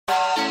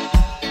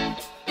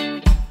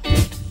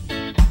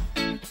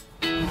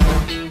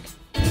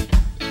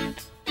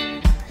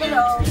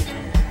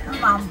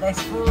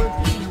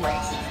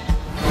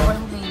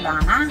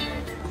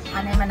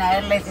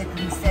מנהלת את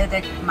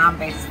מסעדת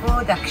מאמבייס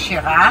פוד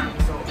הכשרה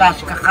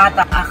בהשגחת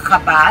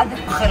החב"ד,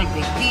 אוכל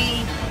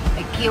ביתי,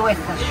 הכירו את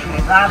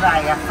השלווה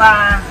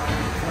והיפה,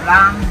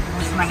 כולם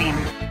מוזמנים.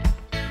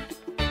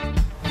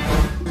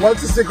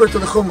 What's the secret to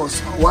the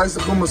hummus? Why is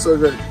the hummus so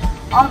good?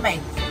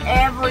 Homemade.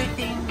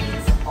 Everything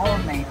is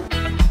homemade.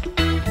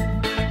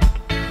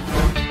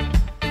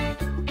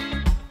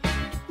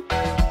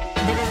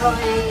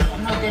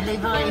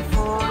 Delivery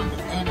food,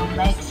 and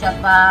make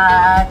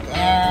Chabad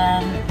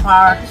and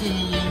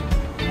party,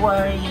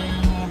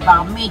 wedding,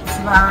 bar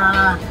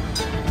mitzvah,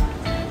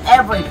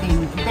 everything.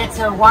 That's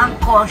a one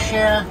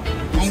kosher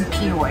in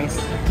Key West,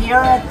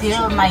 here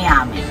till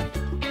Miami.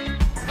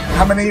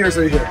 How many years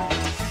are you here?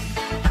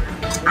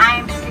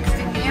 I'm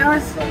 16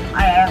 years.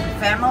 I have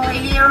family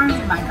here,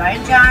 my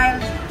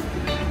grandchild,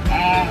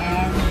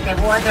 and the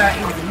weather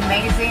is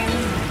amazing.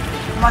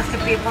 Most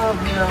people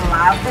will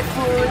love the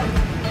food.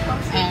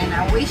 And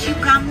I wish you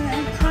come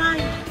and try.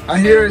 I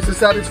hear it's a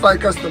satisfied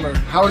customer.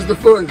 How is the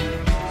food?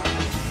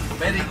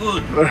 Very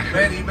good.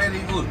 Very,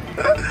 very good.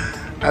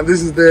 And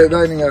this is the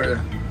dining area.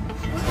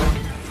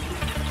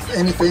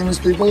 Any famous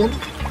people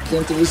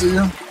came to visit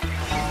you?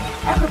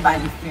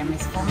 Everybody's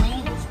famous for me.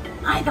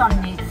 I don't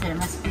need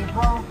famous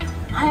people.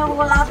 I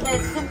love the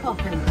simple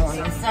people,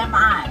 the same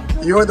I.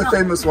 You're the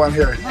famous one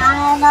here.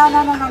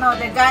 No.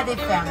 The guy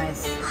is famous.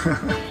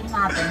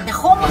 Nothing. The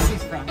hummus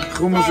is famous.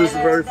 Hummus is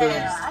very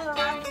famous.